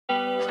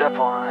Step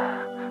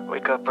 1,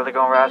 wake up early,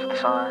 gonna rise with the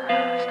sun.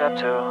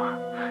 Step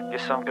 2, get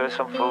some good,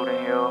 some food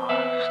in you.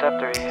 Step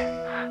 3,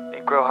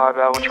 think real hard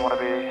about what you wanna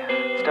be.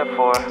 Step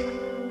 4,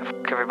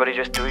 everybody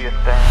just do your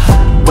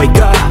thing. Wake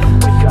up,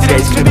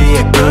 today's gonna be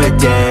a good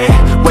day.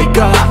 Wake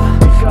up,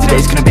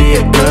 today's gonna be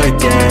a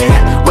good day.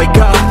 Wake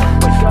up,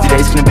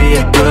 today's gonna be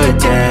a good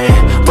day.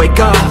 Wake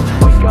up,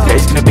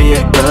 today's gonna be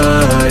a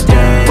good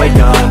day. Wake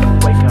up,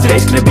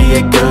 today's gonna be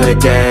a good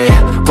day.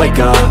 Wake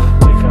up,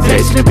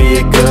 today's gonna be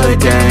a good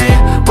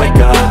day. Wake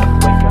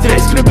up,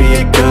 today's gonna be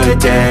a good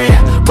day.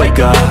 Wake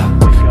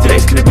up,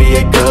 today's gonna be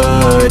a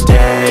good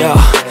day. Yo,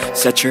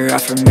 set your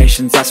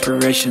affirmations,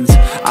 aspirations.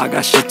 I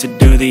got shit to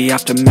do, the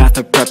aftermath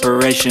of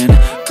preparation.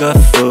 Good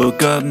food,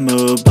 good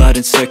mood, blood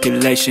in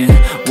circulation.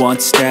 One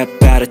step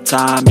at a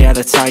time, yeah,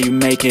 that's how you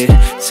make it.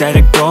 Set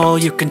a goal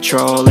you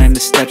control and the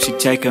steps you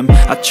take them.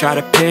 I try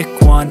to pick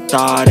one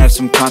thought, have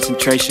some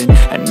concentration.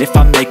 And if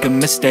I make a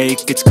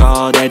mistake, it's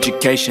called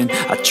education.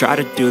 I try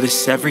to do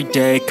this every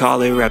day,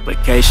 call it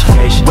replication.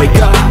 Wake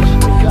up,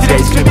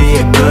 today's gonna be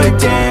a good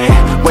day.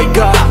 Wake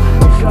up,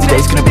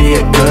 today's gonna be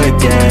a good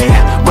day.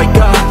 Wake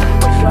up,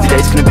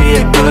 today's gonna be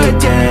a good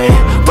day.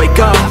 Wake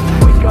up,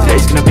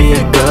 today's gonna be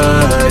a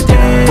good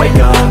day. Wake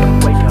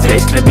up,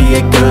 today's gonna be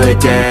a good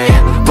day.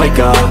 Wake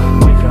up,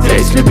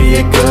 today's gonna be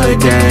a good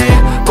day.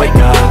 Wake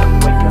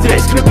up,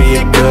 today's gonna be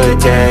a good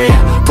day.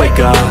 Wake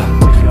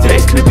up,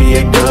 today's gonna be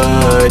a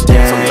good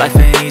day. So life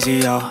ain't easy,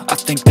 yo, I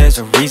think there's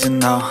a reason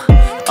though.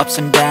 Ups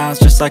and downs,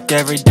 just like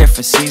every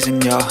different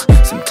season, yo.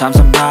 Sometimes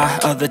I'm high,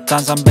 other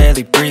times I'm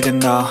barely breathing,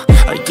 though.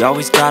 I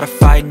always gotta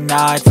fight and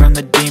hide from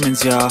the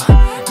demons, yo.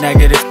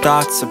 Negative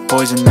thoughts are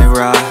poison, they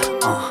rot.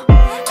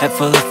 Head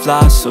full of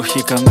flies, so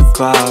here come the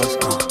clouds.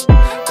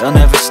 They'll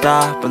never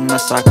stop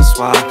unless I can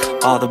swap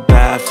all the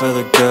bad for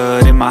the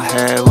good in my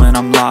head when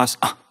I'm lost.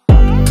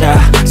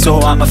 Yeah, so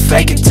I'ma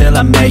fake it till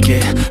I make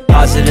it.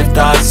 Positive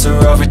thoughts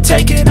are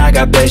overtaken, I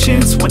got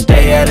patience. One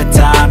day at a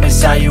time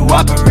is how you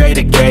operate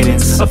a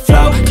cadence. A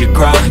flow, you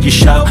grow, you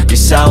show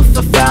yourself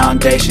a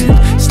foundation.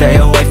 Stay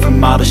away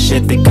from all the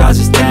shit that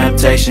causes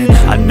temptation.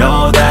 I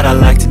know that I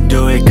like to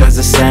do it cause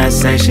it's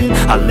sensation.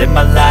 I live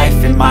my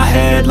life in my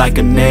head like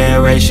a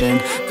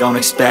narration. Don't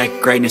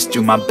expect greatness,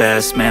 do my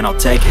best, man, I'll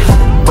take it.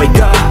 Wake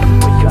up,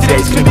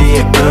 today's gonna be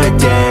a good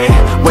day.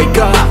 Wake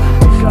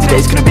up,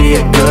 today's gonna be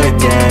a good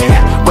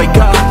day. Wake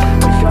up,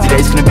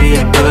 today's gonna be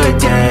a good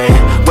day.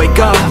 Wake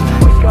up,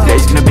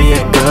 today's gonna be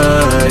a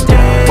good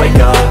day. Wake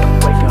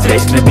up,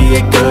 today's gonna be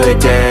a good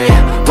day.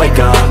 Wake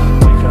up,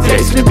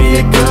 today's gonna be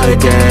a good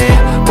day.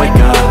 Wake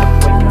up,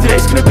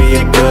 today's gonna be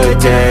a good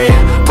day.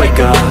 Wake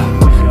up,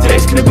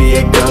 today's gonna be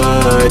a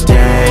good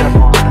day.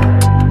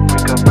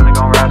 Wake up early,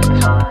 gonna rise with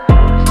the sun.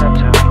 Step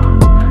 2,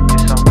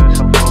 get some good,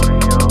 some food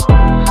in you.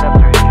 Step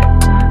 3,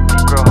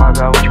 think real hard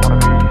about what you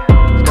wanna be.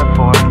 Step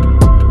 4,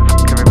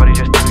 everybody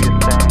just do your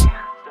thing.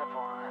 Step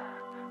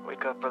 1,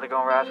 wake up early,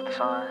 gonna rise with the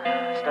sun.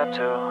 Step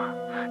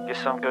 2, get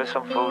some good,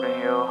 some food in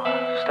you.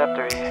 Step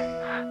 3,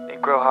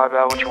 think real hard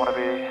about what you wanna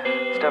be.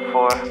 Step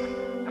 4,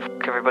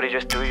 everybody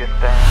just do your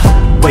thing.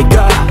 Wake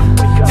up,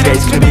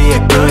 today's gonna be a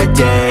good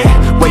day.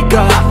 Wake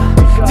up,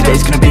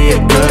 today's gonna be a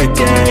good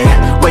day.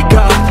 Wake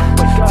up,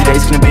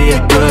 today's gonna be a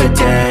good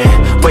day.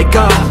 Wake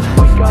up,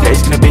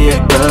 today's gonna be a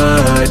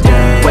good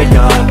day. Wake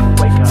up,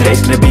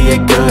 today's gonna be a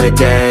good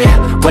day.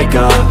 Wake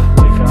up,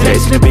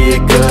 today's gonna be a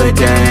good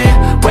day.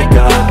 Wake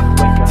up,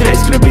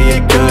 today's gonna be a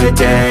good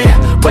day.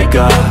 Wake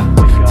up,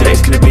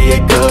 today's gonna be a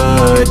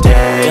good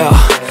day. Yo,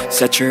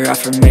 set your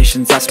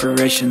affirmations,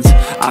 aspirations.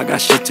 I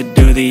got shit to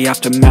do, the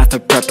aftermath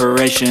of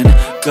preparation.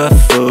 Good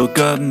food,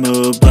 good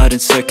mood, blood in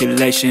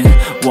circulation.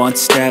 One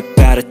step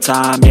at a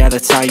time, yeah,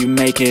 that's how you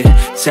make it.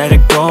 Set a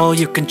goal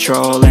you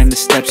control and the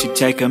steps you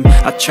take them.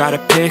 I try to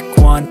pick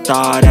one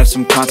thought, have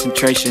some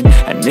concentration.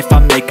 And if I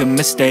make a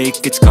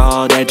mistake, it's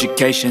called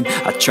education.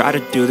 I try to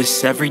do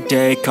this every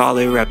day, call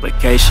it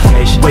replication.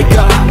 Wake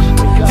up,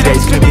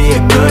 today's gonna be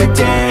a good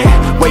day.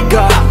 Wake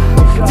up,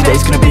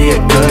 today's gonna be a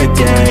good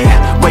day.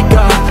 Wake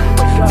up,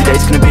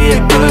 today's gonna be a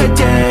good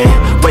day.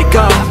 Wake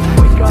up,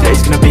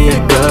 today's gonna be a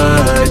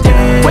good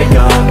day. Wake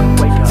up,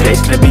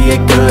 today's gonna be a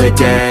good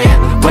day.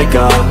 Wake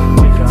up,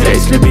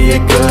 today's gonna be a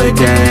good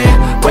day.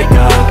 Wake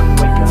up,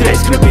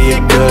 today's gonna be a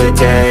good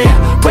day.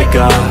 Wake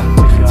up,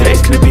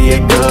 today's gonna be a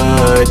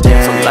good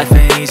day. So life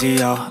ain't easy,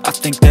 yo, I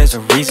think there's a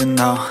reason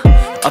though.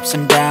 Ups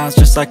and downs,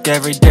 just like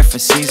every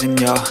different season,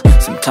 yo.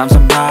 Sometimes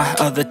I'm high,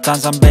 other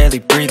times I'm barely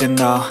breathing,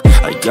 though.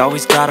 I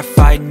always gotta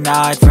fight and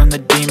hide from the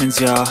demons,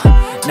 yo.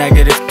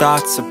 Negative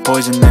thoughts are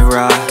poison, they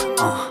rot.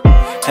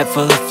 Head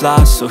full of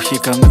flies, so here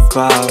come the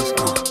clouds.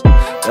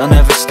 They'll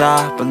never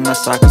stop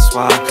unless I can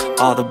swap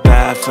all the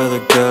bad for the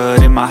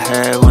good in my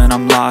head when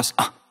I'm lost.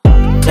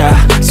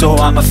 Yeah, so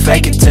I'ma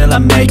fake it till I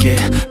make it.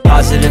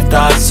 Positive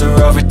thoughts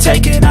are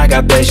overtaken, I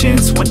got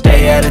patience. One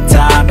day at a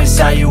time is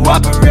how you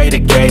operate a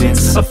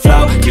cadence. A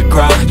flow, you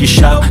grow, you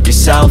show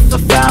yourself a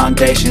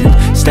foundation.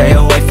 Stay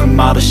away from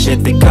all the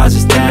shit that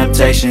causes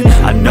temptation.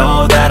 I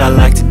know that I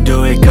like to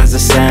do it cause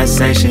it's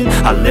sensation.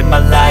 I live my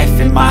life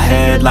in my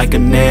head like a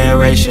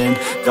narration.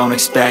 Don't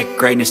expect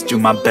greatness, do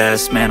my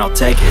best, man, I'll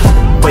take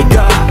it. Wake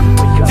up,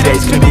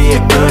 today's gonna be a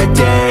good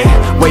day.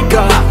 Wake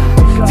up,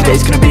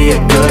 today's gonna be a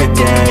good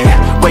day.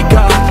 Wake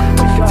up,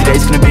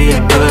 today's gonna be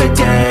a good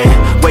day.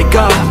 Wake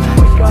up,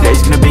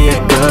 today's gonna be a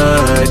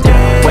good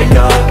day. Wake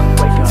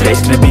up,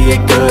 today's gonna be a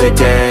good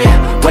day.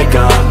 Wake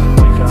up,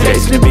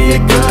 today's gonna be a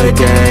good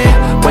day.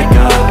 Wake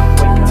up,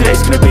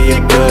 today's gonna be a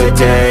good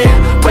day.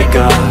 Wake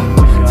up,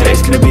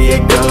 today's gonna be a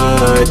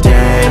good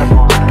day.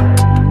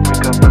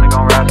 Wake up, really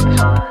gon' rise with the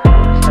sun.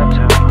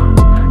 Step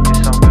 2,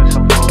 get some good,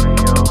 some food in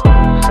you.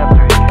 Step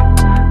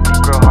 3,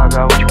 think real hard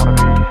about what you wanna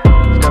be.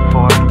 Step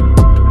 4,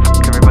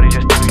 everybody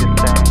just do your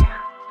thing.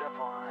 Step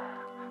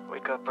 1,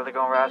 wake up, really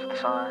gon' rise with the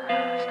sun.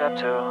 Step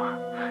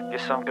 2,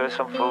 get some good,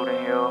 some food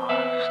in you.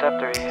 Step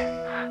 3,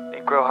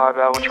 think real hard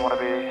about what you wanna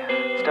be.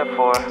 Step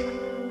 4,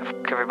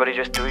 everybody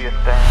just do your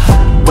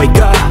thing. Wake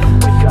up,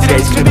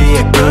 today's gonna be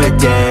a good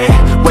day.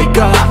 Wake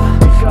up,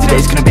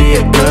 today's gonna be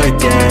a good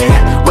day.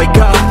 Wake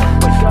up,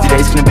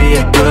 today's gonna be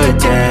a good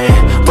day.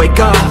 Wake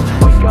up,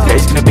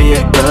 today's gonna be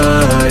a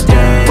good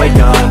day. Wake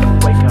up,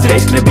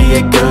 today's gonna be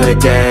a good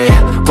day.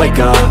 Wake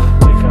up,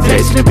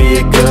 today's gonna be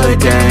a good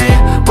day.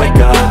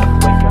 Wake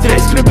up,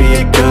 today's gonna be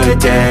a good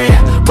day.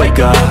 Wake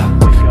up,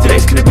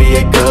 today's gonna be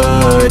a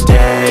good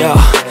day. Yo.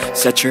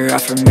 Set your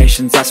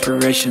affirmations,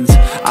 aspirations.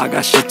 I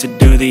got shit to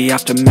do, the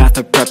aftermath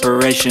of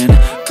preparation.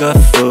 Good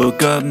food,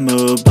 good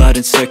mood, blood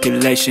in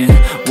circulation.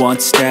 One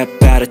step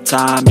at a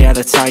time, yeah,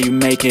 that's how you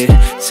make it.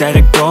 Set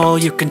a goal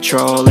you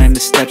control and the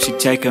steps you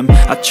take them.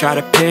 I try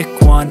to pick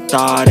one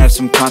thought, have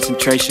some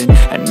concentration.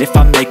 And if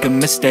I make a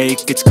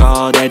mistake, it's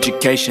called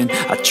education.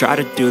 I try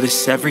to do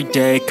this every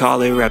day,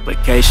 call it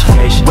replication.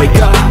 Wake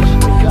up,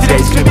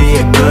 today's gonna be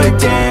a good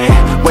day.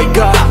 Wake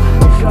up,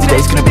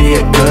 today's gonna be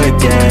a good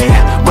day.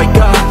 Wake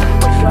up,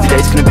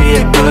 today's gonna be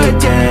a good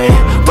day.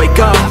 Wake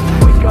up,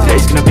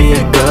 today's gonna be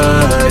a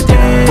good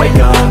day. Wake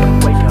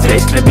up,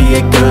 today's gonna be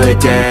a good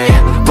day.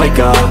 Wake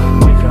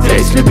up,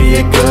 today's gonna be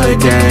a good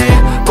day.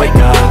 Wake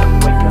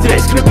up,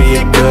 today's gonna be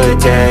a good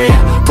day.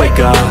 Wake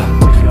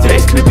up,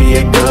 today's gonna be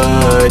a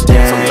good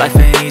day. So life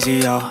ain't easy,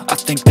 yo, I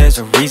think there's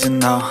a reason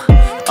though.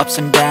 Ups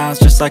and downs,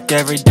 just like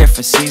every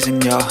different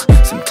season, yo.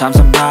 Sometimes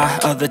I'm high,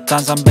 other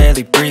times I'm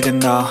barely breathing,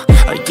 though.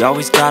 I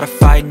always gotta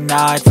fight and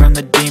hide from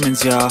the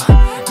demons, yo.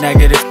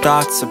 Negative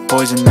thoughts are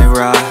poison, they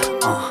rot.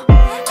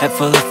 Head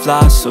full of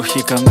flies, so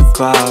here come the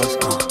clouds.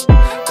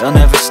 They'll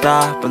never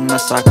stop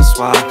unless I can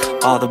swap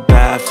all the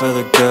bad for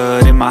the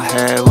good in my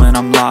head when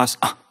I'm lost.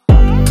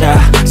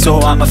 Yeah, so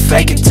I'ma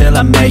fake it till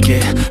I make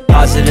it.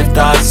 Positive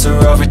thoughts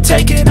are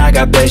overtaken, I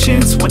got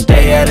patience. One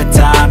day at a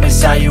time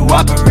is how you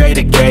operate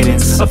a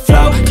cadence. A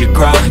flow, you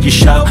grow, you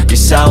show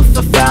yourself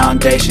a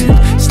foundation.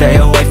 Stay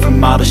away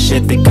from all the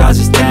shit that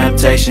causes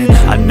temptation.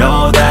 I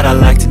know that I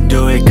like to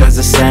do it cause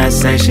it's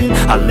sensation.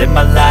 I live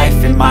my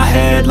life in my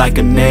head like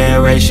a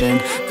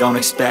narration. Don't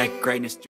expect greatness.